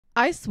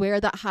I swear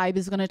that Hybe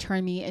is going to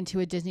turn me into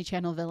a Disney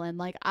Channel villain.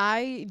 Like,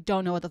 I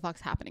don't know what the fuck's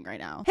happening right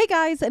now. Hey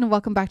guys, and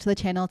welcome back to the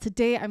channel.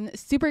 Today, I'm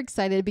super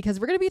excited because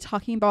we're going to be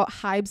talking about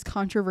Hybe's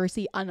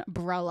controversy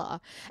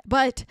umbrella.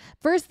 But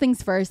first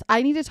things first,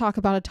 I need to talk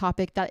about a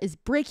topic that is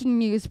breaking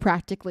news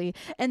practically,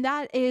 and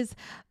that is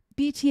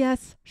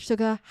BTS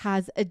Suga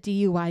has a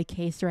DUI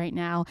case right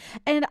now.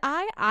 And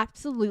I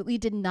absolutely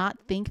did not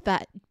think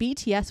that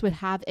BTS would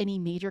have any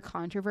major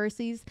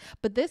controversies,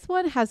 but this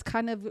one has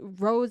kind of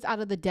rose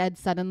out of the dead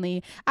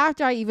suddenly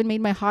after I even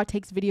made my hot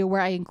takes video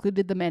where I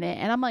included them in it.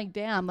 And I'm like,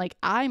 damn, like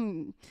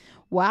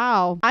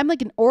wow, I'm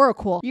like an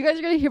oracle. You guys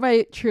are going to hear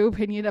my true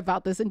opinion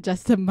about this in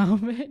just a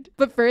moment.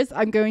 But first,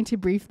 I'm going to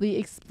briefly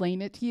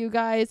explain it to you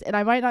guys. And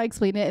I might not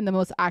explain it in the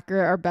most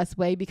accurate or best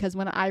way because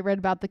when I read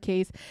about the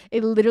case,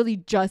 it literally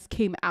just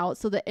came out.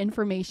 So the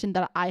information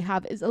that I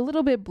have is a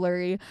little bit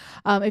blurry.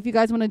 If you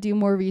guys want to do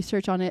more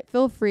research on it,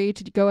 feel free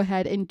to go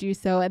ahead and do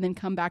so and then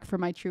come back for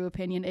my true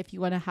opinion if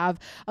you want to have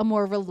a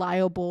more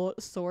reliable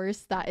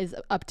source that is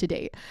up to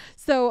date.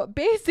 So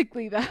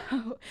basically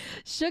though,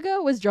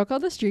 Suga was drunk on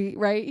the street,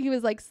 right? He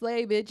was like,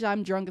 slay bitch,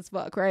 I'm drunk as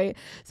fuck, right?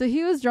 So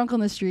he was drunk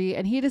on the street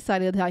and he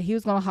decided that he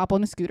was going to hop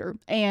on a scooter.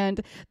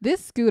 And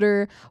this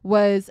scooter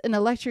was an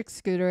electric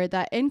scooter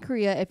that in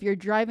Korea, if you're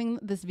driving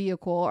this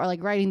vehicle or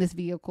like riding this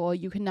vehicle,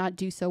 you cannot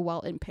do so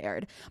while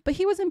impaired. But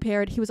he was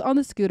impaired. He was on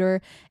the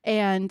scooter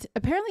and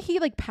apparently he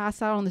like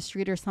passed out on the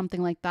street or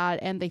something like that.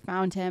 And they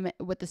found him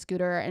with the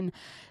scooter and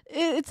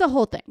it's a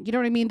whole thing. You know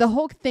what I mean? The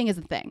whole thing is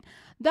a thing.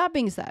 That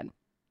being said,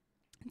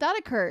 that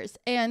occurs.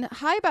 And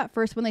Hybe at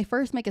first, when they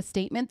first make a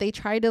statement, they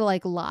try to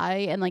like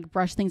lie and like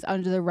brush things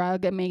under the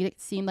rug and make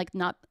it seem like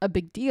not a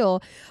big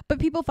deal. But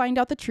people find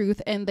out the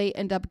truth and they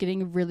end up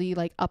getting really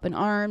like up in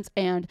arms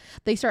and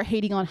they start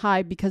hating on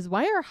Hybe because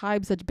why are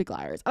Hybe such big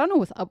liars? I don't know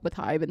what's up with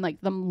Hybe and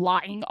like them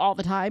lying all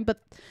the time, but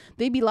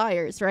they be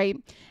liars, right?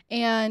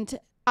 And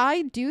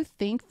I do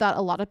think that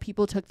a lot of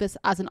people took this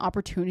as an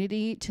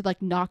opportunity to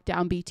like knock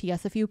down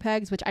BTS a few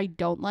pegs, which I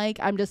don't like.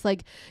 I'm just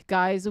like,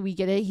 guys, we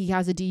get it. He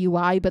has a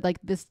DUI, but like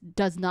this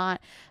does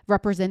not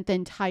represent the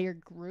entire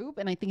group.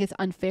 And I think it's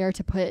unfair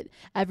to put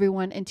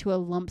everyone into a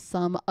lump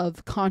sum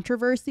of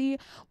controversy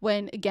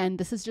when, again,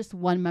 this is just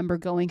one member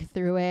going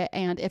through it.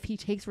 And if he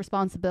takes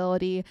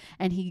responsibility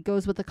and he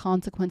goes with the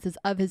consequences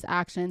of his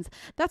actions,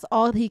 that's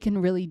all he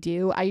can really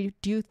do. I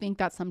do think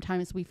that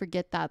sometimes we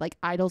forget that like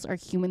idols are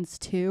humans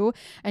too.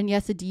 And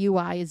yes, a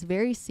DUI is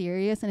very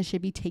serious and it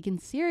should be taken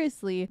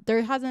seriously.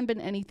 There hasn't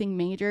been anything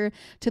major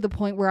to the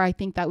point where I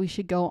think that we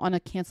should go on a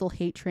cancel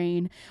hate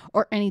train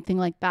or anything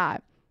like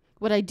that.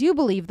 What I do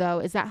believe, though,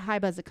 is that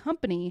Hybe as a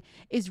company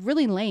is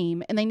really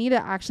lame and they need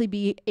to actually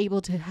be able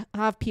to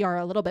have PR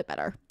a little bit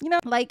better. You know,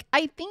 like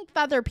I think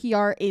that their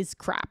PR is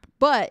crap.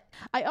 But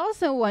I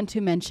also want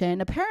to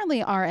mention,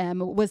 apparently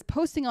RM was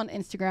posting on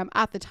Instagram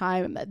at the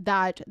time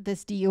that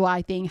this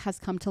DUI thing has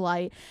come to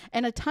light.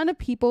 And a ton of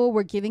people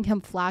were giving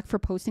him flack for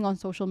posting on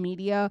social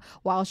media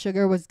while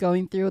Suga was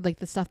going through like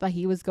the stuff that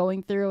he was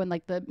going through and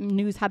like the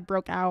news had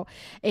broke out.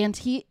 And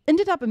he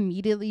ended up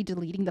immediately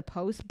deleting the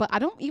post. But I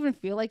don't even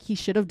feel like he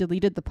should have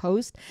deleted the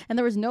post. And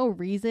there was no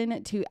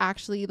reason to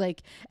actually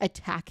like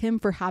attack him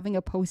for having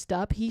a post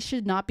up. He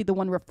should not be the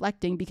one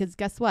reflecting because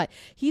guess what?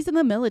 He's in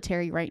the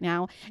military right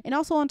now. And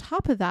also on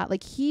top of that,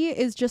 like he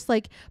is just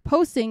like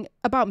posting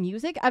about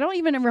music. I don't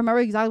even remember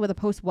exactly what the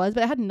post was,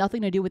 but it had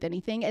nothing to do with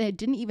anything. And it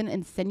didn't even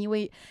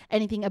insinuate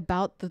anything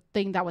about the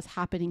thing that was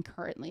happening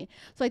currently.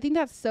 So I think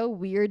that's so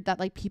weird that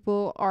like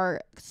people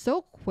are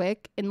so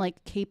quick in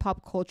like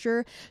K-pop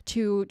culture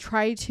to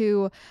try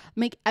to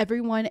make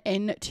everyone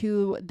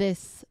into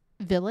this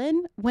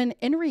villain when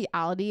in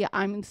reality,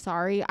 I'm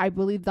sorry, I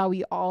believe that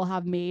we all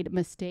have made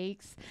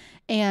mistakes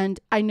and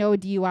I know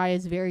DUI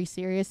is very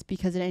serious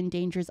because it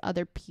endangers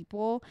other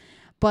people,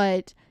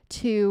 but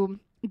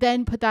to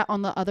then put that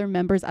on the other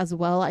members as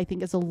well, I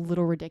think is a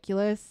little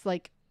ridiculous.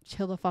 Like,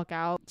 chill the fuck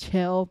out,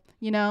 chill,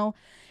 you know,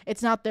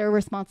 it's not their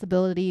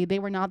responsibility. They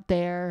were not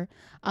there.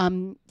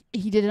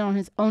 He did it on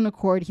his own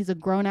accord. He's a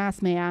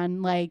grown-ass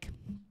man. Like,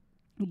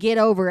 get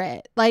over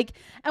it. Like,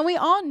 and we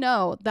all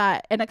know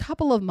that in a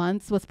couple of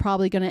months what's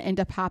probably going to end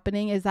up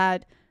happening is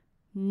that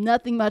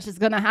nothing much is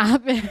going to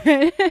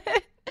happen.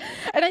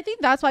 And I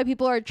think that's why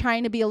people are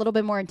trying to be a little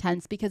bit more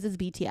intense because it's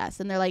BTS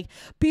and they're like,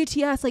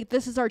 BTS, like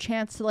this is our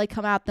chance to like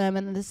come at them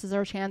and this is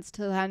our chance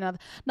to kind of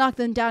knock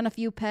them down a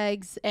few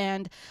pegs,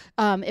 and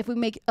if we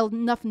make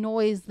enough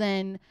noise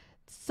then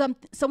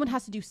someone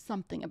has to do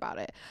something about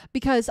it,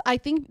 because I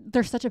think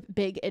there's such a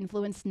big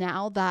influence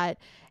now that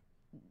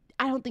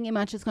I don't think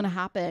much is going to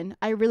happen.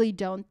 I really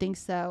don't think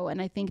so. And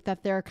I think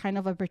that they're kind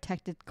of a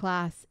protected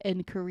class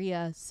in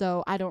Korea.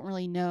 So I don't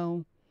really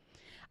know.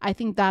 I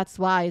think that's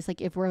why it's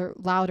like if we're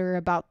louder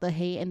about the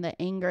hate and the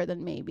anger,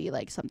 then maybe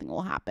like something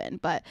will happen.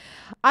 But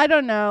I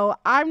don't know.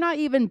 I'm not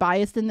even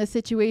biased in this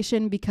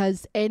situation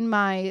because in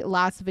my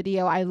last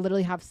video, I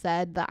literally have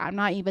said that I'm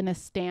not even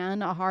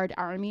a hard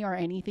army or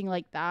anything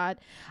like that.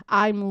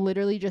 I'm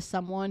literally just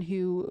someone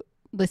who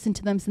listened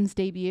to them since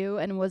debut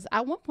and was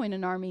at one point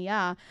an army,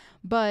 yeah,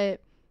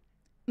 but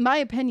my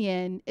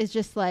opinion is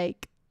just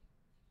like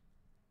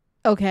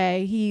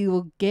okay, he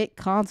will get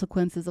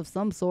consequences of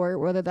some sort,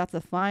 whether that's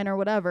a fine or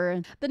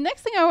whatever. The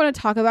next thing I want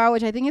to talk about,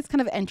 which I think is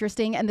kind of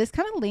interesting, and this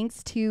kind of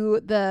links to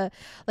the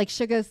like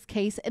Suga's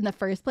case in the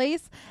first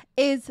place,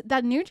 is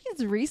that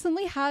NewJeans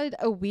recently had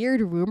a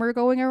weird rumor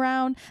going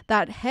around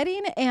that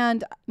Haerin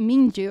and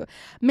Minji,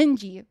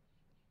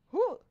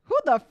 who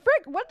the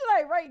frick? What did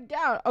I write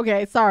down?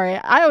 Okay, sorry.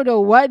 I don't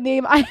know what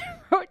name I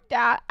wrote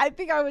down. I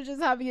think I was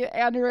just having an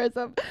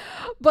aneurysm.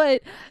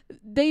 But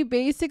they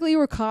basically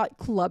were caught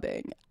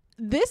clubbing.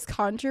 This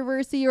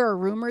controversy or a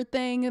rumor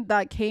thing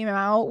that came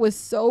out was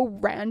so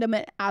random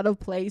and out of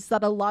place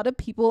that a lot of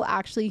people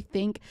actually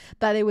think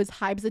that it was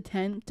Hybe's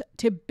attempt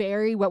to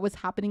bury what was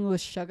happening with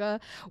Suga,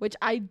 which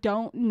I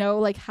don't know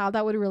like how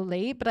that would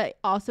relate, but I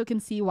also can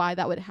see why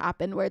that would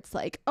happen, where it's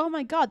like, oh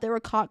my god, they were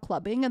caught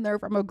clubbing and they're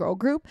from a girl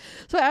group.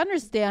 So I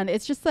understand.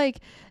 It's just like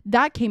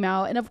that came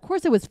out, and of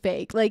course it was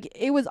fake. Like,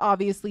 it was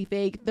obviously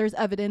fake. There's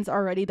evidence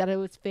already that it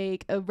was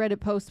fake. A Reddit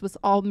post was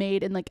all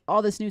made, and like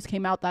all this news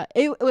came out that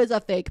it was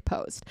a fake post.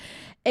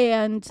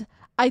 And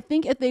I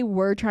think if they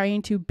were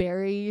trying to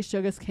bury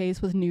Suga's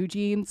case with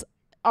NewJeans,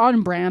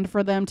 on brand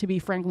for them, to be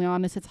frankly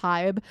honest, it's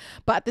Hybe.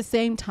 But at the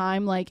same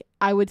time, like,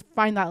 I would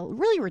find that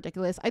really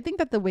ridiculous. I think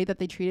that the way that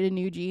they treated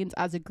NewJeans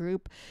as a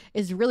group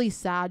is really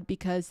sad,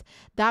 because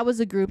that was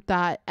a group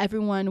that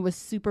everyone was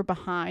super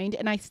behind,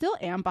 and I still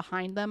am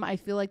behind them. I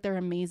feel like they're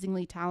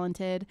amazingly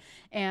talented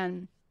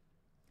and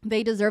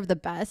they deserve the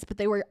best, but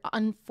they were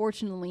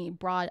unfortunately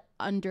brought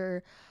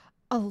under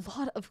a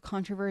lot of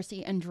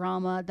controversy and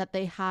drama that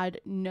they had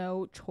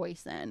no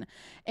choice in.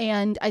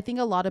 And I think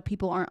a lot of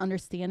people aren't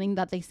understanding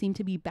that they seem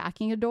to be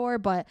backing Adore,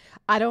 but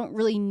I don't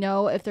really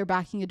know if they're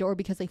backing Adore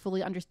because they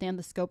fully understand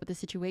the scope of the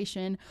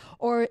situation,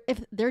 or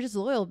if they're just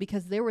loyal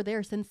because they were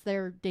there since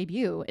their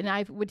debut. And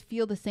I would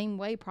feel the same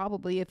way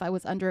probably if I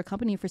was under a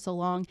company for so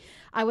long.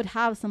 I would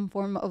have some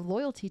form of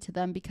loyalty to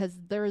them because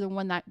they're the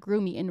one that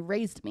grew me and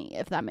raised me,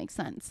 if that makes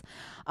sense.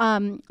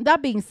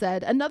 That being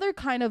said, another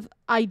kind of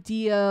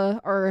idea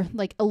or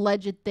like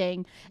alleged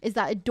thing is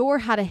that Adore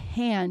had a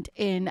hand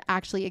in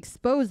actually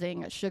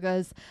exposing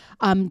Suga's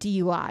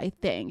DUI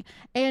thing,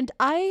 and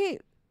I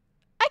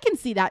can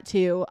see that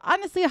too.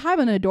 Honestly, Hybe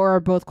and Adore are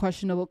both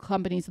questionable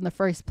companies in the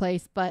first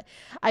place, but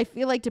I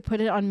feel like to put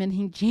it on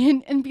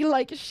Minhee and be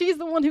like, she's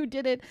the one who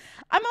did it,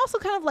 I'm also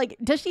kind of like,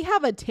 does she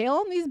have a tail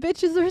on these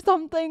bitches or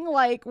something?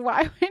 Like,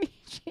 why would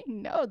she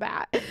know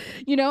that?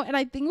 You know, and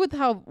I think with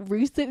how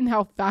recent and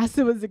how fast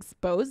it was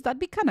exposed, that'd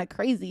be kind of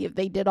crazy if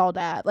they did all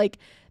that. Like,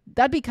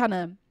 that'd be kind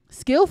of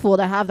skillful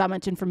to have that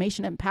much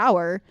information and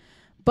power.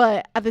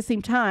 But at the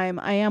same time,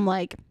 I am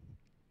like,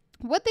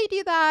 would they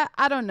do that?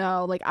 I don't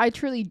know. Like, I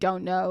truly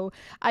don't know.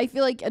 I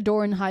feel like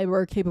Adore and Hybe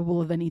are capable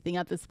of anything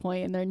at this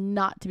point, and they're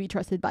not to be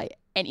trusted by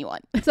anyone.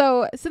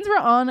 So since we're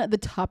on the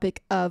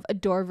topic of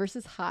Adore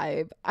versus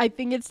Hybe, I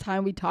think it's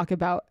time we talk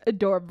about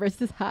Adore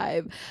versus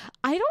Hybe.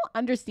 I don't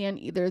understand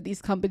either of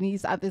these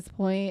companies at this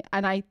point,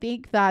 and I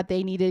think that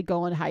they need to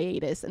go on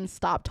hiatus and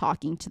stop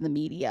talking to the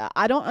media.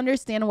 I don't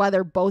understand why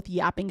they're both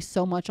yapping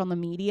so much on the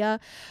media,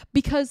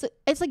 because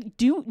it's like,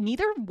 do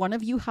neither one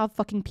of you have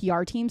fucking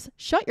PR teams?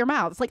 Shut your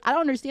mouths. Like, I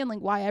don't understand like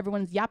why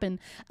everyone's yapping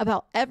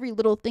about every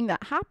little thing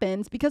that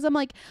happens, because I'm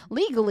like,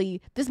 legally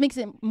this makes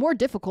it more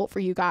difficult for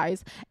you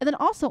guys. And then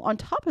also on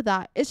top of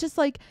that, it's just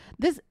like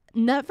this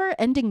never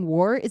ending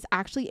war is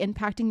actually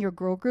impacting your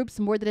girl groups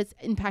more than it's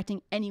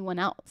impacting anyone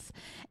else.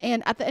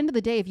 And at the end of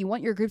the day, if you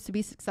want your groups to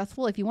be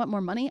successful, if you want more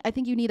money, I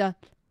think you need to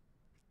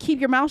keep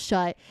your mouth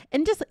shut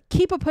and just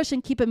keep it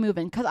pushing, keep it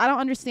moving. Because I don't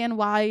understand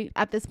why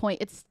at this point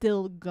it's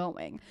still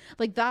going.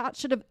 Like, that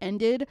should have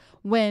ended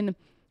when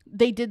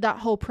they did that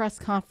whole press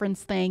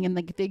conference thing, and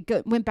like they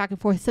went back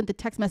and forth, sent the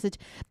text message.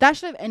 That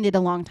should have ended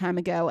a long time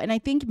ago. And I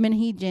think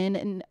Minhee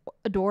and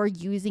Adore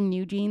using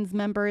NewJeans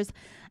members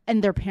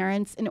and their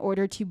parents in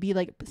order to be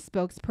like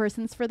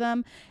spokespersons for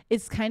them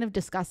is kind of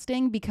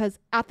disgusting, because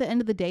at the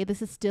end of the day,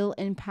 this is still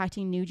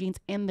impacting NewJeans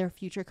and their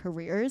future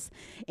careers.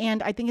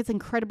 And I think it's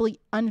incredibly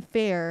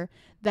unfair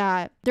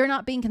that they're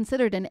not being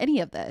considered in any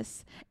of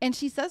this. And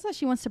she says that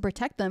she wants to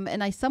protect them,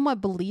 and I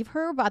somewhat believe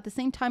her, but at the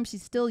same time,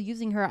 she's still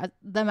using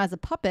them as a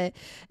puppet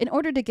in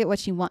order to get what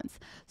she wants.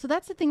 So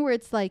that's the thing where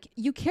it's like,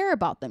 you care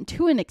about them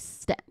to an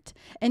extent.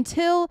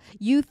 Until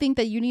you think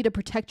that you need to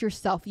protect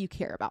yourself, you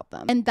care about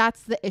them. And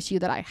that's the issue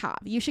that I have.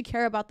 You should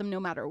care about them no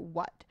matter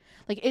what.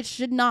 Like, it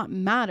should not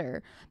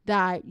matter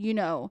that, you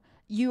know,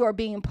 you are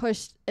being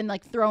pushed and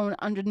like thrown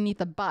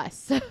underneath a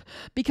bus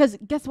because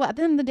guess what? At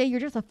the end of the day, you're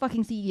just a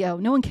fucking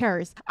CEO. No one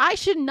cares. I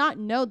should not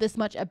know this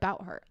much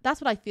about her. That's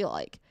what I feel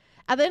like.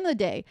 At the end of the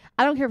day,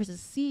 I don't care if it's a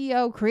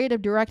CEO,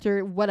 creative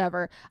director,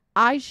 whatever.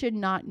 I should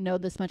not know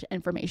this much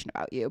information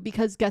about you,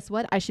 because guess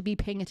what? I should be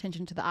paying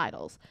attention to the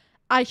idols.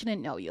 I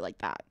shouldn't know you like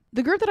that.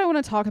 The group that I want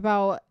to talk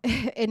about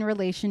in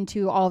relation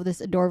to all of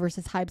this Adore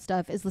versus Hybe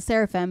stuff is LE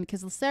SSERAFIM,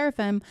 because LE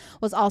SSERAFIM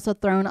was also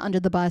thrown under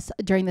the bus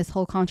during this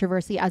whole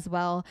controversy as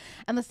well.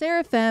 And LE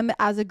SSERAFIM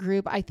as a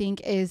group, I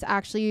think, is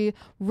actually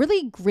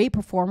really great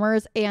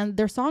performers, and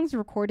their songs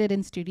recorded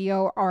in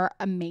studio are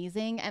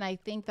amazing. And I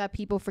think that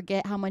people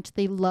forget how much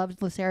they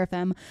loved LE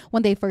SSERAFIM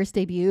when they first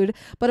debuted.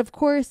 But of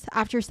course,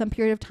 after some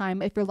period of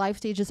time, if your live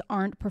stages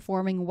aren't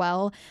performing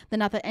well,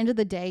 then at the end of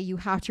the day, you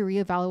have to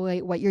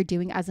reevaluate what you're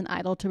doing as an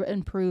idol to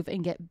improve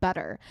and get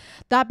better.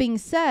 That being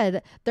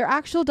said, their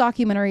actual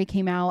documentary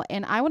came out,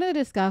 and I want to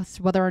discuss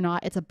whether or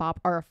not it's a bop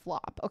or a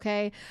flop,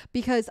 okay?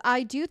 Because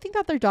I do think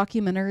that their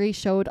documentary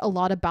showed a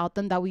lot about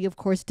them that we of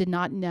course did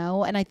not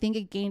know, and I think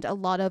it gained a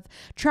lot of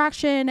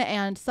traction,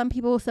 and some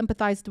people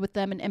sympathized with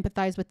them and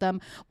empathized with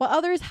them, while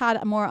others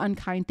had more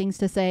unkind things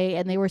to say,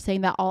 and they were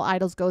saying that all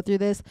idols go through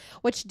this.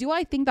 Which, do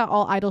I think that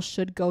all idols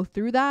should go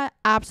through that?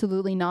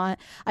 Absolutely not.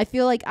 I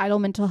feel like idol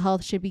mental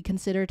health should be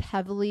considered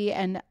heavily,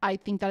 and I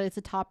think that it's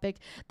a topic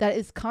that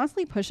is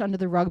constantly pushed under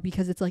the rug,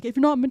 because it's like, if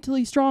you're not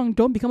mentally strong,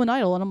 don't become an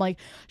idol. And I'm like,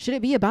 should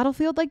it be a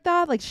battlefield like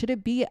that? Like, should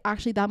it be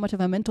actually that much of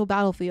a mental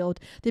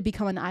battlefield to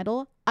become an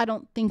idol? I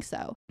don't think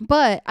so.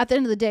 But at the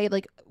end of the day,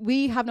 like,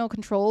 we have no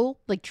control,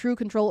 like true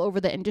control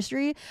over the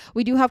industry.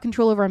 We do have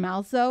control over our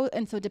mouths though.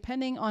 And so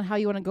depending on how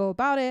you want to go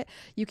about it,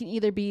 you can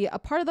either be a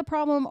part of the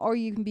problem or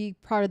you can be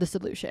part of the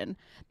solution.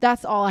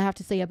 That's all I have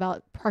to say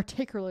about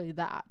particularly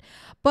that.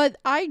 But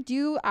I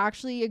do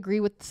actually agree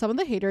with some of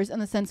the haters in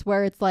the sense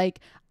where it's like,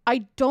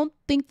 I don't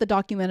think the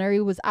documentary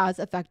was as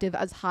effective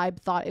as Hybe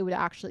thought it would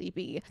actually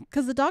be,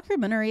 because the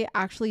documentary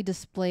actually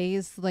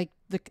displays like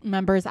the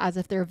members as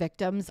if they're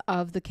victims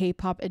of the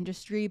K-pop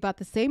industry, but at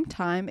the same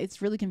time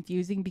it's really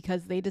confusing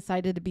because they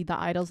decided to be the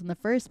idols in the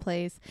first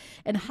place,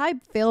 and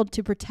Hybe failed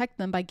to protect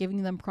them by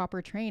giving them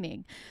proper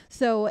training.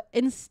 So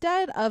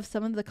instead of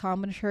some of the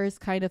commenters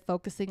kind of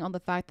focusing on the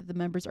fact that the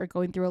members are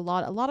going through a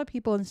lot of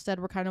people instead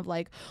were kind of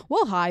like,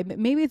 well, Hybe,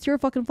 maybe it's your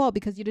fucking fault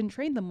because you didn't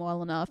train them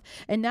well enough.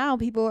 And now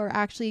people are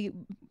actually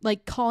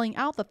like calling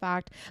out the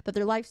fact that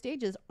their live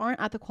stages aren't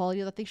at the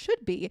quality that they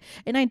should be.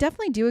 And I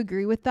definitely do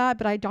agree with that,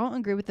 but I don't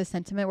agree with the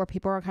sentiment where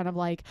people are kind of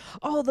like,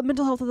 oh, the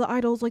mental health of the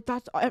idols, like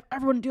that's,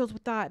 everyone deals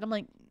with that. And I'm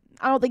like,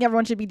 I don't think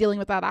everyone should be dealing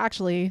with that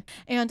actually.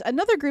 And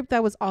another group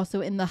that was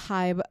also in the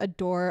Hybe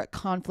Adore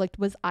conflict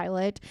was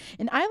Islet.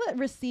 And Islet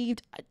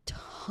received a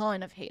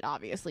ton of hate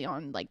obviously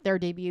on like their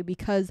debut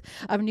because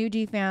of New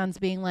G fans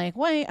being like,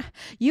 wait,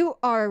 you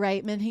are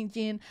right,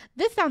 Minhyjin,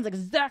 this sounds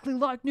exactly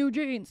like New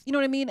Jeans. You know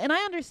what I mean? And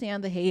I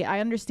understand the hate. I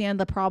understand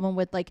the problem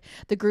with like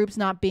the groups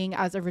not being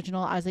as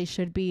original as they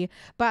should be.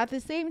 But at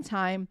the same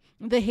time,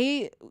 the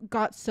hate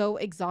got so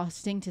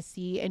exhausting to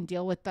see and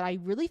deal with that I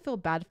really feel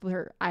bad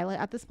for Islet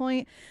at this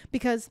point,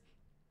 because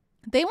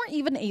they weren't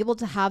even able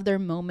to have their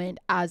moment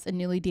as a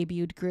newly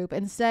debuted group.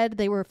 Instead,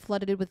 they were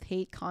flooded with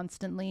hate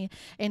constantly,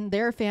 and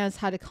their fans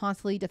had to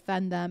constantly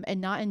defend them and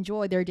not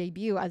enjoy their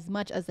debut as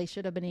much as they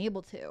should have been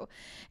able to.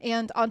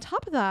 And on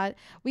top of that,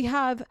 we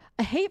have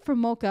a hate from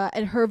Mocha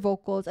and her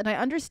vocals, and I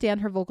understand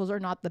her vocals are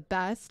not the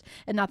best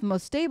and not the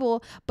most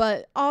stable,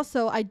 but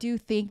also I do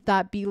think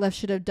that Bltlynnthomp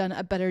should have done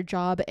a better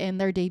job in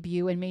their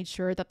debut and made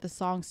sure that the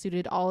song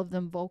suited all of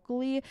them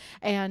vocally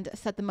and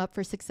set them up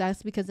for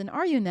success, because in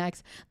Are You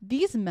Next,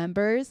 these members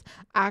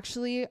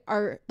actually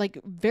are like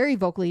very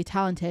vocally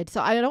talented.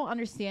 So I don't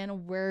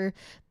understand where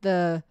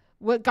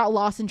what got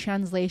lost in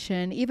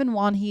translation. Even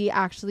Wonhee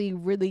actually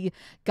really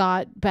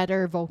got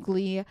better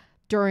vocally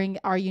during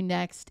Are You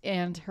Next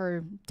and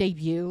her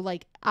debut.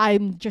 Like,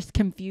 I'm just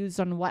confused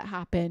on what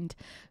happened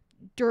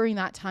during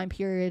that time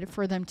period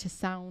for them to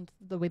sound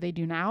the way they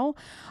do now.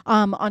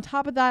 On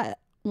top of that,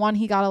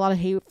 Wonhee got a lot of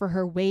hate for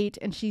her weight,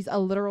 and she's a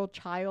literal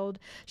child.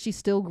 She's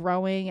still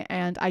growing,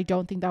 and I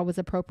don't think that was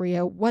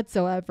appropriate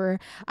whatsoever.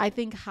 I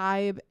think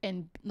Hybe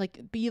and like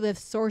Bltlynnthomp,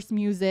 Source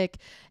Music,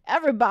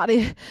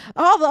 everybody,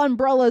 all the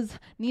umbrellas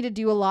need to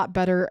do a lot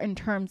better in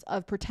terms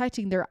of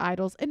protecting their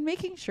idols and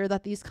making sure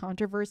that these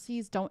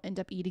controversies don't end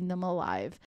up eating them alive.